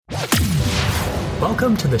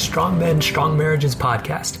Welcome to the Strong Men, Strong Marriages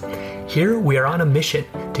podcast. Here we are on a mission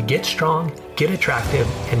to get strong, get attractive,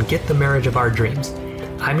 and get the marriage of our dreams.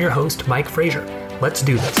 I'm your host, Mike Frazier. Let's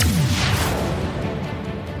do this.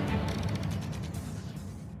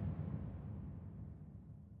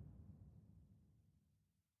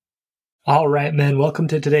 All right, men, welcome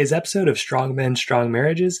to today's episode of Strong Men, Strong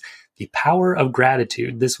Marriages, the power of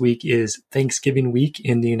gratitude. This week is Thanksgiving week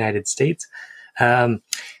in the United States.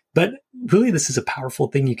 But really, this is a powerful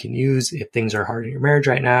thing you can use if things are hard in your marriage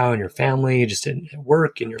right now, in your family, just in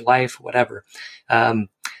work, in your life, whatever. We're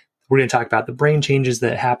going to talk about the brain changes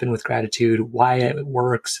that happen with gratitude, why it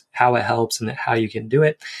works, how it helps, and how you can do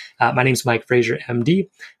it. My name is Mike Frazier, MD.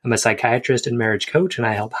 I'm a psychiatrist and marriage coach, and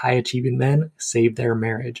I help high-achieving men save their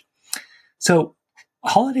marriage. So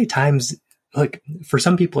holiday times, like for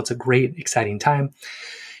some people, it's a great, exciting time.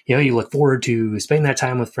 You know, you look forward to spending that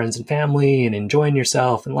time with friends and family and enjoying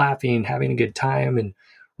yourself and laughing, having a good time and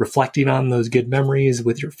reflecting on those good memories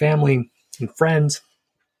with your family and friends.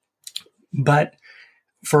 But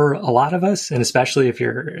for a lot of us, and especially if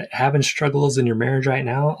you're having struggles in your marriage right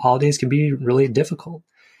now, holidays can be really difficult.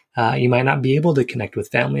 You might not be able to connect with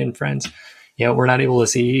family and friends. You know, we're not able to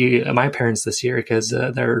see my parents this year because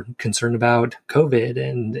they're concerned about COVID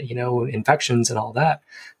and, infections and all that.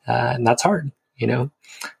 And that's hard,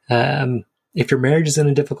 If your marriage is in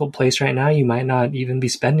a difficult place right now, you might not even be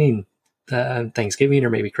spending Thanksgiving or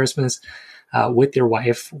maybe Christmas with your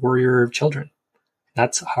wife or your children.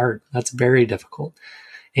 That's hard. That's very difficult.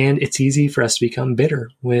 And it's easy for us to become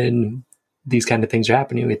bitter when these kind of things are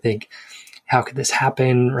happening. We think, how could this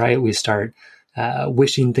happen, right? We start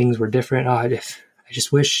wishing things were different. I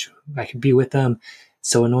just wish I could be with them. It's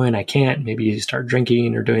so annoying I can't. Maybe you start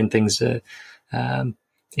drinking or doing things to,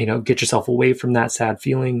 get yourself away from that sad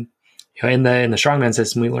feeling. In the strongman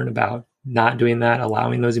system, we learn about not doing that,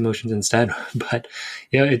 allowing those emotions instead. But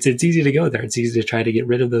it's easy to go there. It's easy to try to get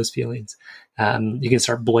rid of those feelings. You can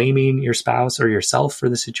start blaming your spouse or yourself for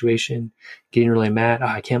the situation, getting really mad.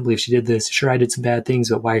 I can't believe she did this. Sure, I did some bad things,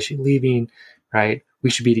 but why is she leaving? Right? We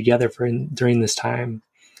should be together during this time.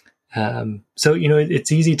 So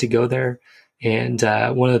it's easy to go there. And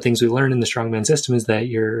one of the things we learn in the strongman system is that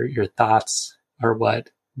your thoughts are what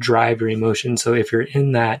drive your emotions. So if you're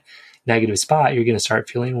in that negative spot, you're going to start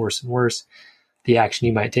feeling worse and worse. The action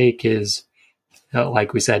you might take is,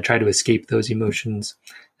 like we said, try to escape those emotions.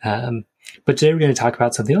 But today we're going to talk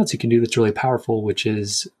about something else you can do that's really powerful, which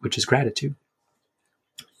is gratitude.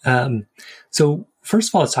 So first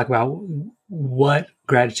of all, let's talk about what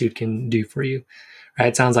gratitude can do for you. Right?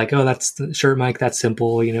 It sounds like, sure, Mike, that's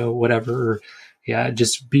simple, whatever. Yeah,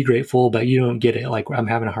 just be grateful, but you don't get it. Like, I'm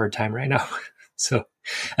having a hard time right now. So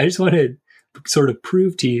I just want to sort of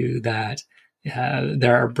prove to you that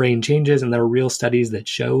there are brain changes and there are real studies that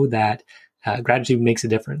show that gratitude makes a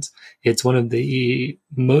difference. It's one of the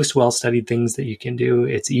most well-studied things that you can do.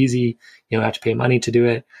 It's easy. You don't have to pay money to do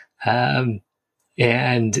it. And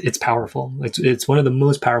it's powerful. It's one of the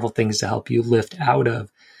most powerful things to help you lift out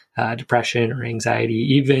of depression or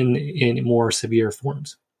anxiety, even in more severe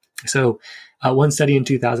forms. So one study in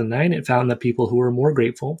 2009, it found that people who were more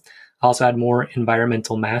grateful also had more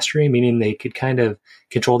environmental mastery, meaning they could kind of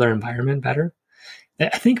control their environment better.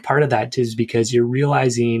 I think part of that is because you're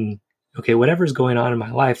realizing, okay, whatever's going on in my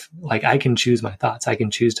life, like I can choose my thoughts. I can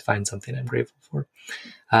choose to find something I'm grateful for.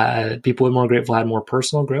 People who are more grateful had more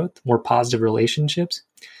personal growth, more positive relationships.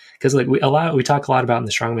 Because we talk a lot about in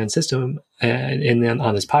the strongman system and then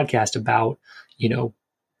on this podcast about,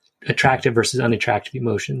 attractive versus unattractive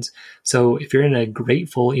emotions. So if you're in a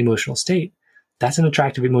grateful emotional state, that's an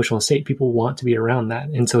attractive emotional state. People want to be around that.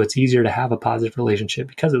 And so it's easier to have a positive relationship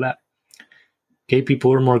because of that. Okay, people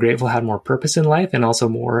who are more grateful had more purpose in life and also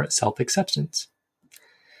more self-acceptance.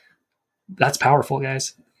 That's powerful,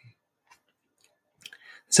 guys.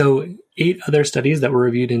 So 8 other studies that were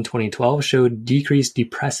reviewed in 2012 showed decreased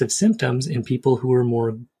depressive symptoms in people who were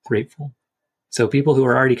more grateful. So people who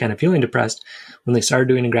were already kind of feeling depressed, when they started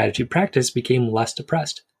doing a gratitude practice, became less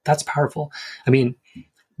depressed. That's powerful. I mean,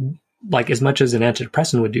 like as much as an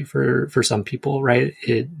antidepressant would do for some people, right?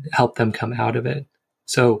 It helped them come out of it.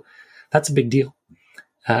 So that's a big deal.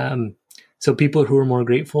 So people who were more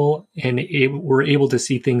grateful and were able to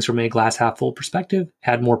see things from a glass half full perspective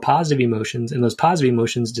had more positive emotions, and those positive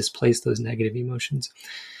emotions displaced those negative emotions.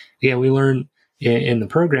 Yeah, we learn in the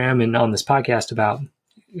program and on this podcast about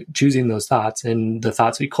choosing those thoughts, and the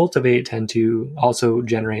thoughts we cultivate tend to also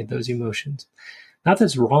generate those emotions. Not that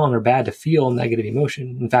it's wrong or bad to feel negative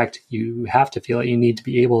emotion. In fact, you have to feel it. You need to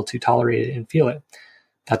be able to tolerate it and feel it.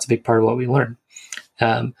 That's a big part of what we learn.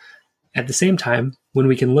 At the same time, when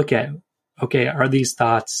we can look at, okay, are these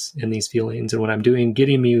thoughts and these feelings and what I'm doing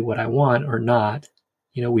getting me what I want or not?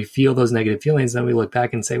 We feel those negative feelings, then we look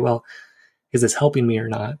back and say, well, is this helping me or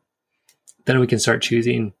not? Then we can start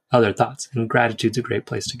choosing other thoughts, and gratitude's a great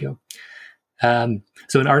place to go.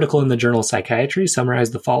 So an article in the journal Psychiatry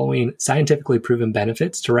summarized the following scientifically proven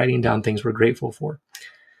benefits to writing down things we're grateful for.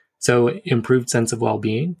 So improved sense of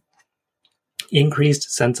well-being,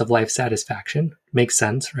 increased sense of life satisfaction, makes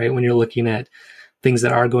sense, right? When you're looking at things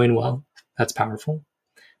that are going well, that's powerful.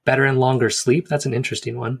 Better and longer sleep, that's an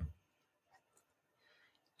interesting one.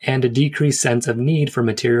 And a decreased sense of need for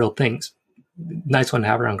material things. Nice one to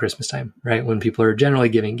have around Christmas time, right? When people are generally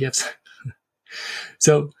giving gifts.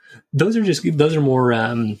 So those are more,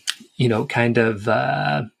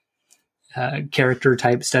 character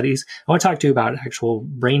type studies. I want to talk to you about actual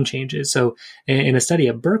brain changes. So in a study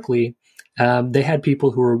at Berkeley, they had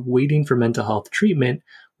people who were waiting for mental health treatment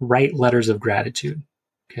write letters of gratitude.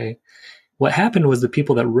 Okay. What happened was the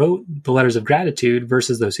people that wrote the letters of gratitude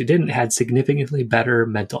versus those who didn't had significantly better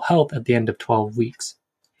mental health at the end of 12 weeks.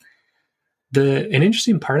 An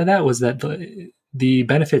interesting part of that was that the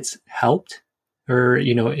benefits helped, or,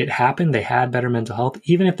 it happened. They had better mental health,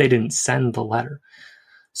 even if they didn't send the letter.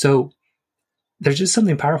 So there's just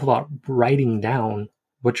something powerful about writing down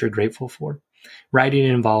what you're grateful for. Writing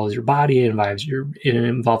involves your body, it involves your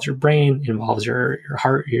brain, it involves your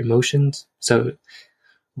heart, your emotions. So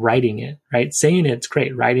writing it, right? Saying it's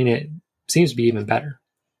great. Writing it seems to be even better.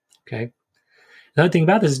 Okay. Another thing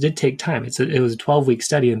about this, it did take time. It was a 12-week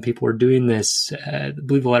study, and people were doing this. I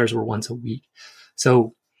believe the letters were once a week.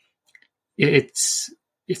 So it's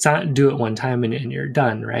not do it one time and you're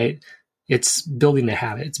done, right? It's building the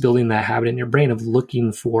habit. It's building that habit in your brain of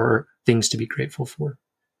looking for things to be grateful for.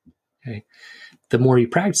 Okay. The more you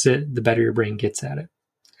practice it, the better your brain gets at it.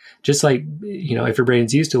 Just like, if your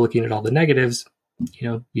brain's used to looking at all the negatives,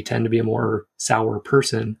 you tend to be a more sour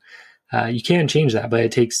person. You can change that, but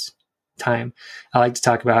it takes time. I like to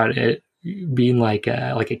talk about it being like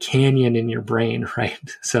a canyon in your brain, right?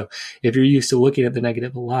 So if you're used to looking at the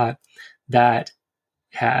negative a lot,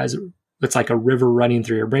 it's like a river running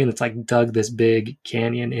through your brain that's like dug this big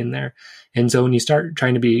canyon in there. And so when you start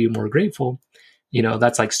trying to be more grateful,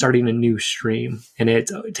 that's like starting a new stream, and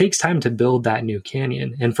it takes time to build that new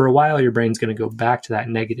canyon. And for a while, your brain's going to go back to that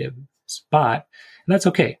negative spot, and that's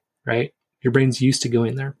okay, right? Your brain's used to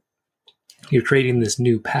going there. You're creating this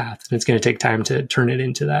new path, and it's going to take time to turn it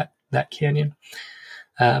into that canyon.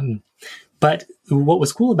 But what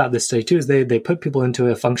was cool about this study too is they put people into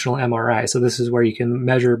a functional MRI. So this is where you can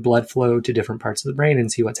measure blood flow to different parts of the brain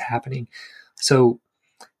and see what's happening. So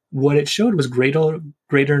what it showed was greater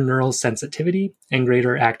neural sensitivity and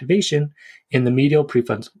greater activation in the medial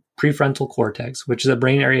prefrontal cortex, which is a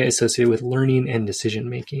brain area associated with learning and decision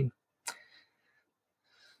making.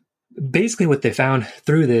 Basically, what they found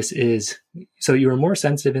through this is, so you were more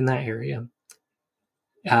sensitive in that area.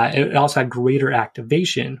 It also had greater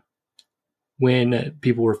activation when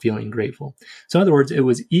people were feeling grateful. So in other words, it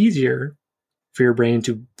was easier for your brain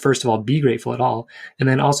to, first of all, be grateful at all, and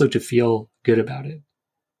then also to feel good about it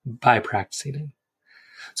by practicing it.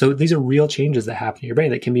 So these are real changes that happen in your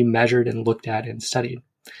brain that can be measured and looked at and studied.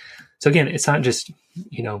 So again, it's not just,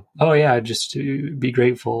 just to be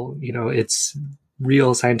grateful. It's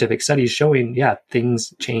real scientific studies showing,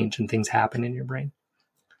 things change and things happen in your brain.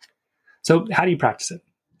 So how do you practice it?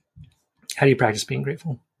 How do you practice being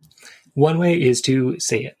grateful? One way is to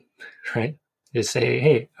say it, right? Just say,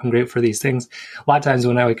 hey, I'm grateful for these things. A lot of times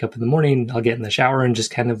when I wake up in the morning, I'll get in the shower and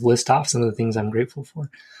just kind of list off some of the things I'm grateful for.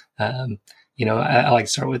 I like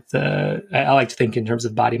to start with I like to think in terms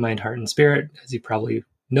of body, mind, heart, and spirit, as you probably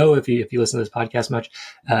know if you listen to this podcast much.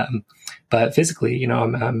 But physically,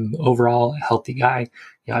 I'm overall a healthy guy.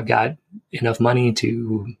 I've got enough money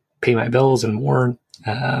to pay my bills and more.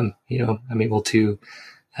 I'm able to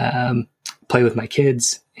play with my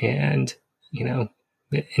kids and,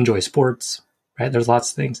 enjoy sports, right? There's lots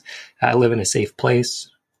of things. I live in a safe place,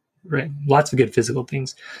 right? Lots of good physical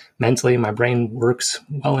things. Mentally, my brain works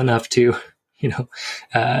well enough to,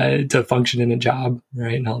 to function in a job,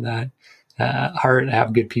 right? And all that. Heart, I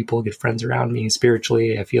have good people, good friends around me.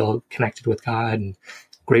 Spiritually, I feel connected with God and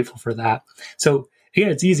grateful for that. So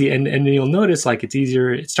again, it's easy. And you'll notice like it's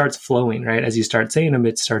easier. It starts flowing, right? As you start saying them,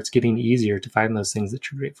 it starts getting easier to find those things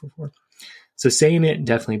that you're grateful for. So saying it,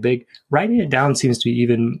 definitely big. Writing it down seems to be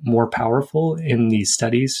even more powerful in these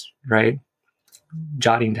studies, right?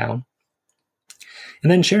 Jotting down.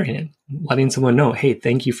 And then sharing it, letting someone know, hey,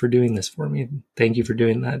 thank you for doing this for me. Thank you for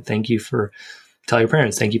doing that. Thank you for, tell your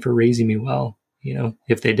parents, thank you for raising me well,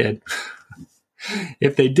 if they did.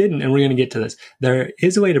 If they didn't, and we're going to get to this, there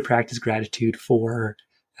is a way to practice gratitude for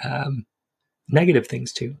negative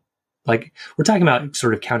things too. Like we're talking about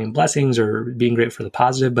sort of counting blessings or being grateful for the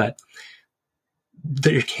positive, but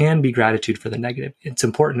there can be gratitude for the negative. It's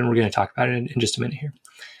important, and we're going to talk about it in just a minute here.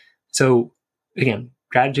 So again,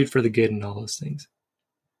 gratitude for the good and all those things.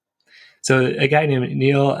 So a guy named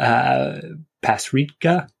Neil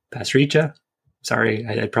Pasricha. Sorry,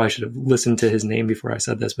 I probably should have listened to his name before I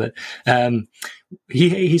said this, but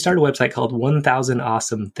he started a website called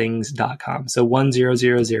 1000awesomethings.com. So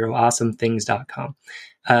 1000awesomethings.com.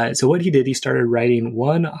 So what he did, he started writing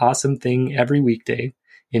one awesome thing every weekday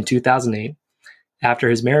in 2008 after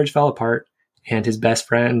his marriage fell apart and his best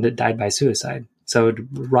friend died by suicide. So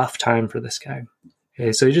rough time for this guy.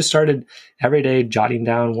 Okay, so he just started every day jotting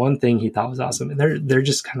down one thing he thought was awesome. And they're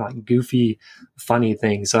just kind of like goofy, funny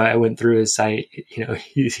things. So I went through his site,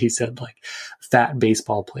 he said like fat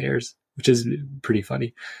baseball players, which is pretty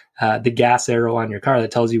funny. The gas arrow on your car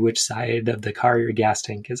that tells you which side of the car your gas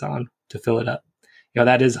tank is on to fill it up.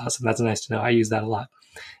 That is awesome. That's nice to know. I use that a lot.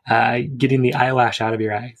 Getting the eyelash out of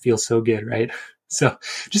your eye feels so good, right? So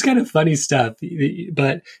just kind of funny stuff.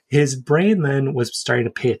 But his brain then was starting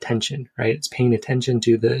to pay attention, right? It's paying attention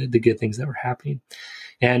to the good things that were happening.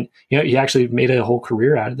 And, he actually made a whole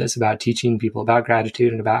career out of this, about teaching people about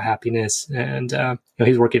gratitude and about happiness. And,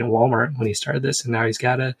 he's working at Walmart when he started this, and now he's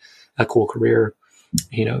got a cool career,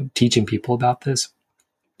 teaching people about this.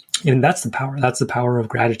 And that's the power. That's the power of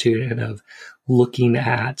gratitude and of looking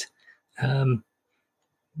at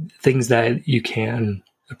things that you can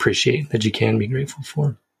appreciate, that you can be grateful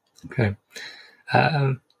for. Okay.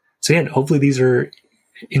 So again, hopefully these are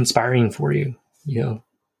inspiring for you,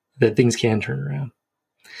 that things can turn around.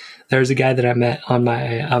 There's a guy that I met on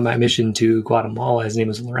my mission to Guatemala. His name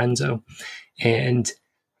was Lorenzo. And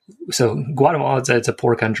so Guatemala, it's a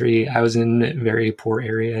poor country. I was in very poor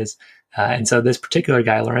areas. And so this particular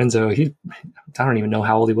guy, Lorenzo, I don't even know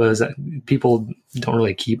how old he was. People don't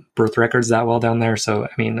really keep birth records that well down there. So,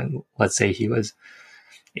 let's say he was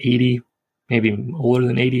 80, maybe older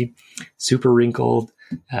than 80, super wrinkled,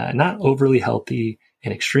 not overly healthy,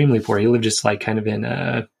 and extremely poor. He lived just like kind of in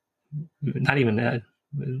not even a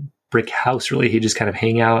brick house, really. He just kind of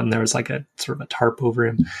hang out, and there was like a sort of a tarp over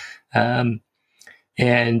him.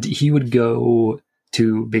 And he would go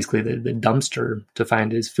to basically the dumpster to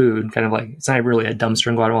find his food, kind of like, it's not really a dumpster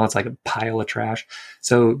in Guatemala, it's like a pile of trash.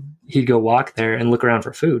 So he'd go walk there and look around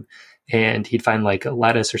for food, and he'd find like a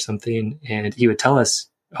lettuce or something, and he would tell us,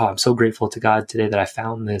 "Oh, I'm so grateful to God today that I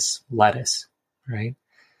found this lettuce," right?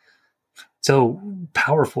 So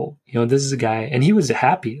powerful. This is a guy, and he was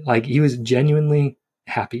happy. Like, he was genuinely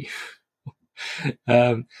happy.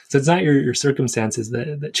 So it's not your circumstances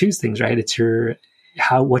that choose things, right? It's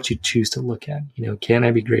what you choose to look at. Can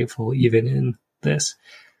I be grateful even in this?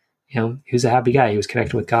 He was a happy guy. He was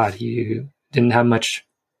connected with God. He didn't have much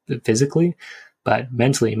physically, but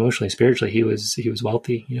mentally, emotionally, spiritually, he was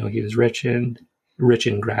wealthy. He was rich in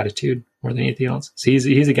gratitude more than anything else. So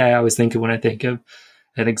he's a guy I always think of when I think of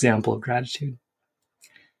an example of gratitude.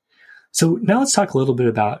 So now let's talk a little bit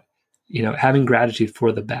about, having gratitude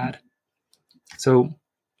for the bad. So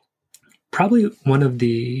probably one of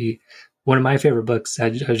my favorite books, I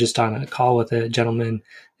was just on a call with a gentleman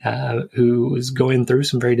who was going through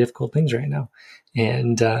some very difficult things right now.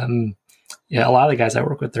 And a lot of the guys I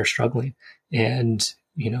work with, they're struggling. And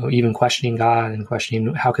even questioning God and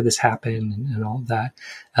questioning how could this happen and all of that.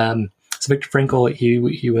 So Viktor Frankl,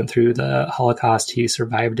 he went through the Holocaust, he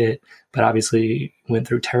survived it, but obviously went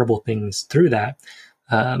through terrible things through that.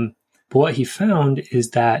 But what he found is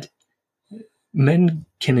that men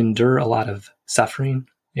can endure a lot of suffering,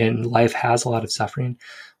 and life has a lot of suffering,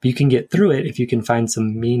 but you can get through it if you can find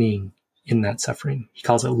some meaning in that suffering. He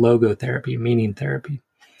calls it logotherapy, meaning therapy.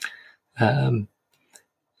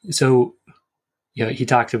 So he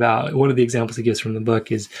talked about, one of the examples he gives from the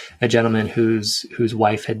book is a gentleman whose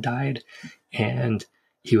wife had died, and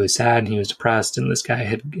he was sad and he was depressed. And this guy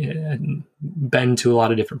had been to a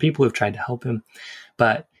lot of different people who've tried to help him,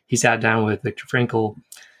 but he sat down with Viktor Frankl,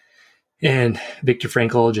 and Viktor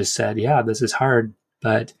Frankl just said, "Yeah, this is hard,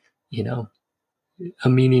 but a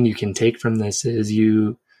meaning you can take from this is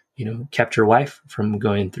you kept your wife from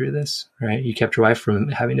going through this, right? You kept your wife from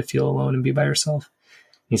having to feel alone and be by herself."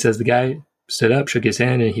 He says the guy stood up, shook his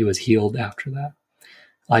hand, and he was healed after that.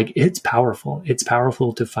 Like, it's powerful. It's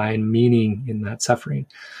powerful to find meaning in that suffering.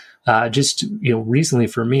 Recently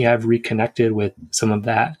for me, I've reconnected with some of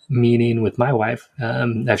that meaning with my wife.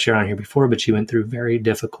 I've shared on here before, but she went through very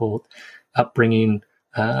difficult upbringing,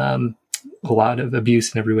 a lot of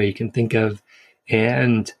abuse in every way you can think of.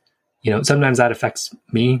 And, sometimes that affects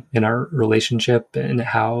me in our relationship and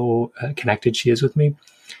how connected she is with me.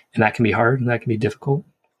 And that can be hard and that can be difficult.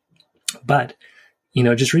 But,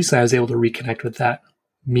 just recently I was able to reconnect with that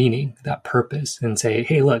meaning, that purpose, and say,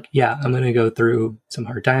 hey, look, yeah, I'm going to go through some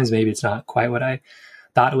hard times. Maybe it's not quite what I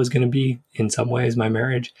thought it was going to be in some ways, my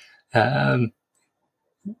marriage. But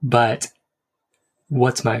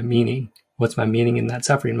what's my meaning? What's my meaning in that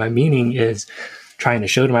suffering? My meaning is trying to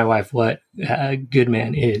show to my wife what a good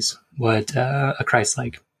man is, what a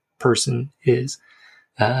Christ-like person is,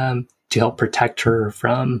 to help protect her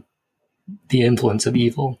from the influence of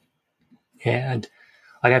evil. And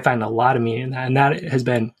I find a lot of meaning in that. And that has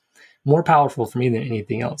been more powerful for me than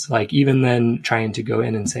anything else. Even then trying to go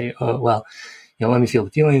in and say, oh, well, let me feel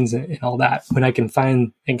the feelings and all that. When I can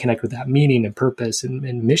find and connect with that meaning and purpose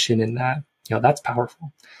and mission in that, that's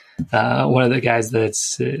powerful. One of the guys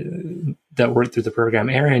that worked through the program,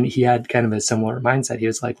 Aaron, he had kind of a similar mindset. He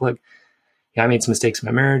was like, look, I made some mistakes in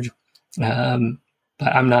my marriage, but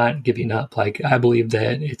I'm not giving up. I believe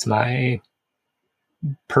that it's my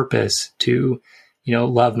purpose to,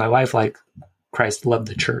 love my wife like Christ loved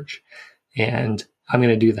the church. And I'm going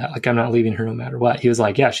to do that. I'm not leaving her no matter what. He was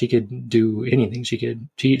like, yeah, she could do anything. She could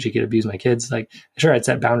cheat. She could abuse my kids. Sure, I'd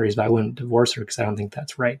set boundaries, but I wouldn't divorce her because I don't think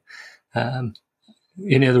that's right.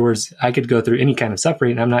 In other words, I could go through any kind of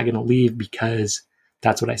suffering and I'm not going to leave because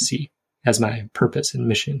that's what I see as my purpose and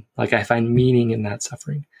mission. I find meaning in that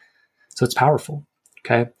suffering. So it's powerful.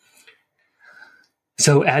 Okay.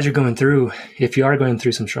 So as you're going through, if you are going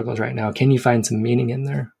through some struggles right now, can you find some meaning in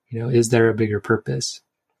there? Is there a bigger purpose?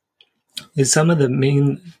 Is some of the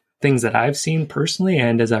main things that I've seen personally,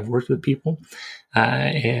 and as I've worked with people,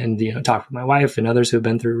 and talked with my wife and others who have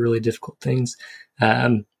been through really difficult things,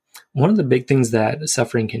 one of the big things that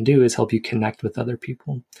suffering can do is help you connect with other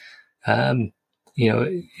people.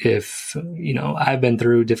 If I've been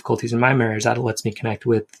through difficulties in my marriage, that lets me connect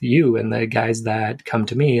with you and the guys that come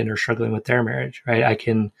to me and are struggling with their marriage, right? I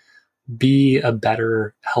can be a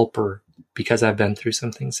better helper because I've been through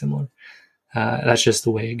something similar. That's just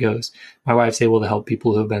the way it goes. My wife's able to help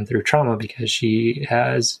people who have been through trauma because she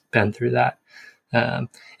has been through that. And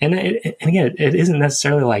again, it isn't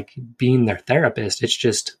necessarily like being their therapist. It's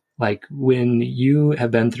just when you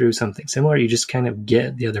have been through something similar, you just kind of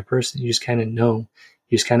get the other person. You just kind of know,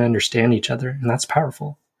 you just kind of understand each other. And that's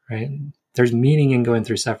powerful, right? There's meaning in going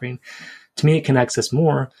through suffering. To me, it connects us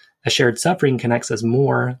more. A shared suffering connects us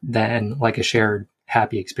more than a shared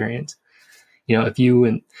happy experience.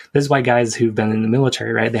 This is why guys who've been in the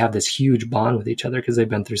military, right, they have this huge bond with each other because they've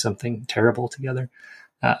been through something terrible together.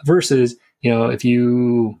 Versus, if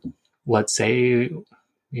you, let's say,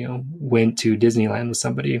 went to Disneyland with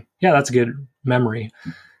somebody, yeah, that's a good memory,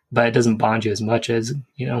 but it doesn't bond you as much as,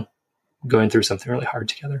 going through something really hard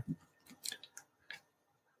together.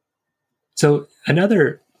 So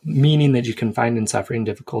another meaning that you can find in suffering and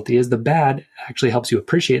difficulty is the bad actually helps you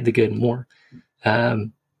appreciate the good more.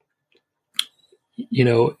 In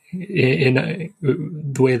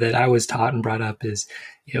the way that I was taught and brought up is,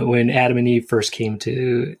 when Adam and Eve first came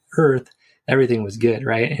to earth, everything was good,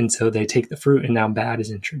 right? And so they take the fruit and now bad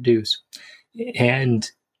is introduced. And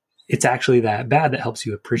it's actually that bad that helps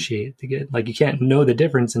you appreciate the good. You can't know the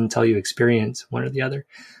difference until you experience one or the other.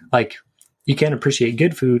 You can't appreciate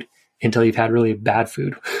good food until you've had really bad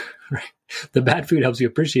food, right? The bad food helps you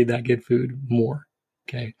appreciate that good food more.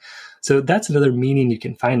 Okay. So that's another meaning you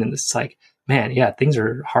can find in this. It's man, yeah, things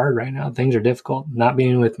are hard right now. Things are difficult. Not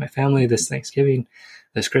being with my family this Thanksgiving,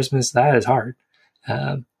 this Christmas, that is hard.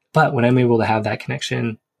 But when I'm able to have that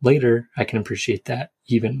connection later, I can appreciate that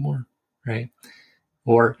even more, right?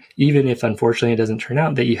 Or even if, unfortunately, it doesn't turn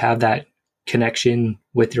out that you have that connection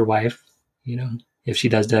with your wife, if she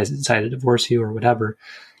does decide to divorce you or whatever,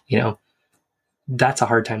 that's a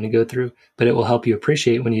hard time to go through, but it will help you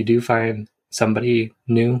appreciate when you do find somebody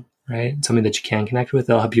new, right? Something that you can connect with.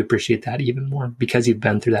 It'll help you appreciate that even more because you've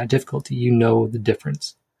been through that difficulty. You know the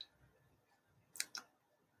difference.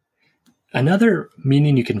 Another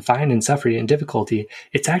meaning you can find in suffering and difficulty,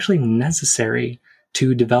 it's actually necessary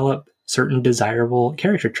to develop certain desirable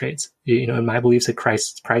character traits. In my beliefs,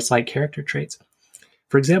 Christ-like character traits.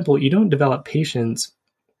 For example, you don't develop patience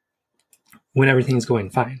when everything's going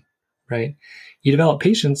fine, right? You develop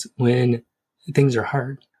patience when things are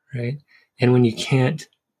hard, right? And when you can't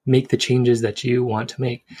make the changes that you want to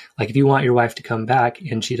make. If you want your wife to come back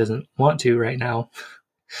and she doesn't want to right now,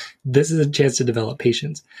 this is a chance to develop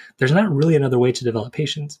patience. There's not really another way to develop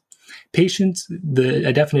patience. Patience,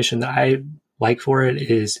 a definition that I like for it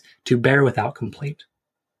is to bear without complaint,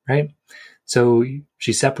 right? So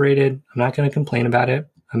she's separated. I'm not going to complain about it.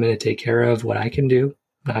 I'm going to take care of what I can do.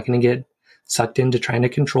 I'm not going to get sucked into trying to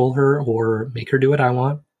control her or make her do what I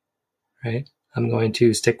want, right? I'm going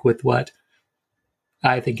to stick with what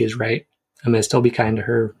I think is right. I'm going to still be kind to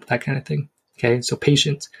her, that kind of thing. Okay. So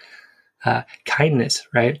patience, kindness,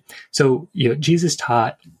 right? So, Jesus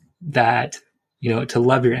taught that, to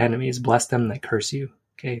love your enemies, bless them that curse you.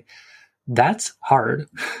 Okay. That's hard.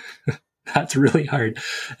 That's really hard.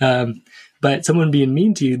 But someone being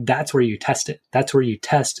mean to you, that's where you test it. That's where you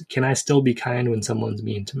test, can I still be kind when someone's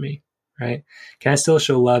mean to me, right? Can I still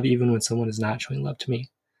show love even when someone is not showing love to me?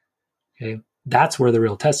 Okay. That's where the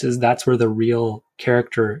real test is. That's where the real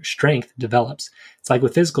character strength develops. It's like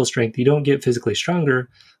with physical strength, you don't get physically stronger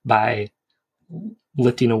by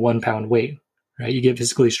lifting a 1 pound weight, right? You get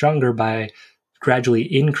physically stronger by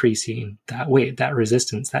gradually increasing that weight, that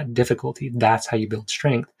resistance, that difficulty. That's how you build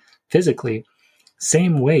strength physically.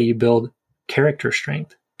 Same way you build character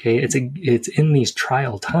strength. Okay. It's in these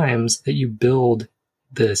trial times that you build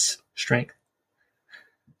this strength.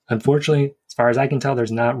 Unfortunately, as far as I can tell,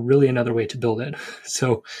 there's not really another way to build it.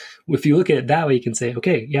 So if you look at it that way, you can say,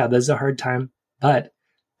 okay, yeah, this is a hard time, but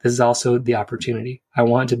this is also the opportunity. I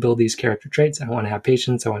want to build these character traits. I want to have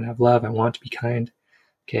patience. I want to have love. I want to be kind.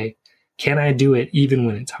 Okay. Can I do it even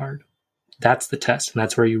when it's hard? That's the test. And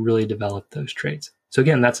that's where you really develop those traits. So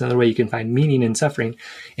again, that's another way you can find meaning in suffering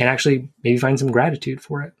and actually maybe find some gratitude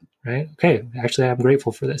for it, right? Okay, actually, I'm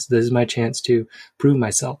grateful for this. This is my chance to prove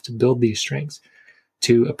myself, to build these strengths,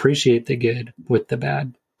 to appreciate the good with the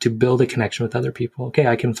bad, to build a connection with other people. Okay,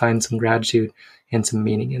 I can find some gratitude and some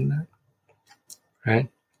meaning in that, right?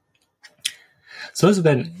 So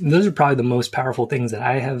those are probably the most powerful things that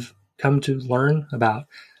I have come to learn about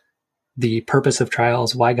the purpose of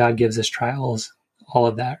trials, why God gives us trials, all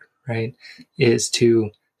of that, right? Is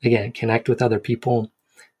to, again, connect with other people,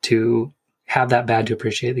 to have that bad to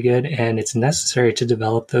appreciate the good. And it's necessary to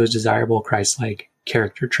develop those desirable Christ-like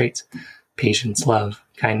character traits, patience, love,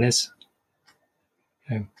 kindness,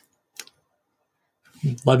 okay.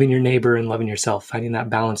 Loving your neighbor and loving yourself, finding that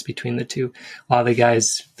balance between the two. A lot of the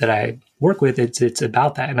guys that I work with, it's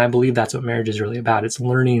about that. And I believe that's what marriage is really about. It's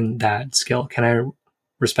learning that skill. Can I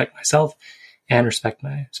respect myself and respect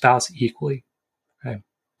my spouse equally? Okay.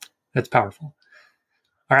 That's powerful.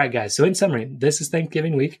 All right, guys. So in summary, this is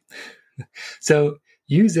Thanksgiving week. So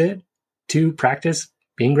use it to practice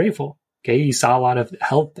being grateful. Okay. You saw a lot of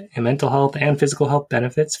health and mental health and physical health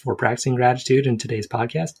benefits for practicing gratitude in today's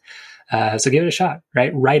podcast. So give it a shot,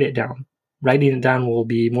 right? Write it down. Writing it down will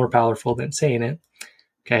be more powerful than saying it.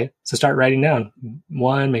 Okay. So start writing down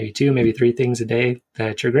 1, maybe 2, maybe 3 things a day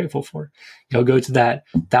that you're grateful for. Go to that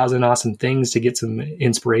 1,000 awesome things to get some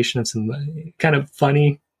inspiration of some kind of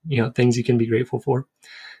funny, things you can be grateful for.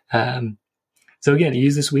 So again,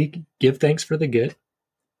 use this week, give thanks for the good,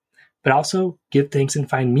 but also give thanks and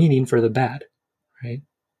find meaning for the bad, right?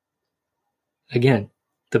 Again,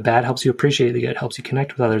 the bad helps you appreciate the good, helps you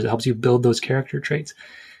connect with others, it helps you build those character traits.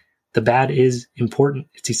 The bad is important.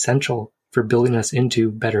 It's essential for building us into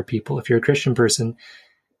better people. If you're a Christian person,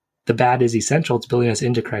 the bad is essential. It's building us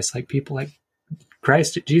into Christ-like people. Like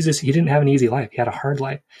Christ, Jesus, he didn't have an easy life. He had a hard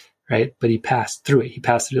life, right? But he passed through it. He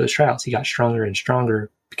passed through those trials. He got stronger and stronger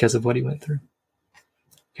because of what he went through.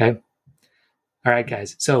 Okay. All right,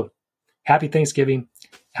 guys. So happy Thanksgiving.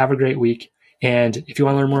 Have a great week. And if you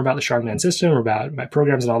want to learn more about the Strongman system or about my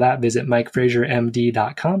programs and all that, visit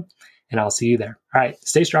MikeFrazierMD.com and I'll see you there. All right.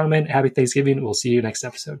 Stay strong, man. Happy Thanksgiving. We'll see you next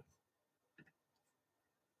episode.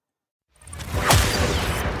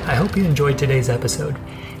 I hope you enjoyed today's episode.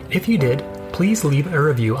 If you did, please leave a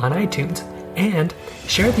review on iTunes and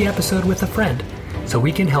share the episode with a friend so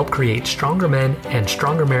we can help create stronger men and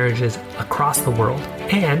stronger marriages across the world.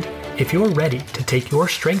 And if you're ready to take your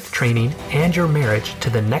strength training and your marriage to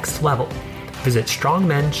the next level, visit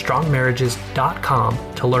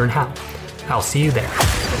strongmenstrongmarriages.com to learn how. I'll see you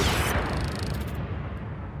there.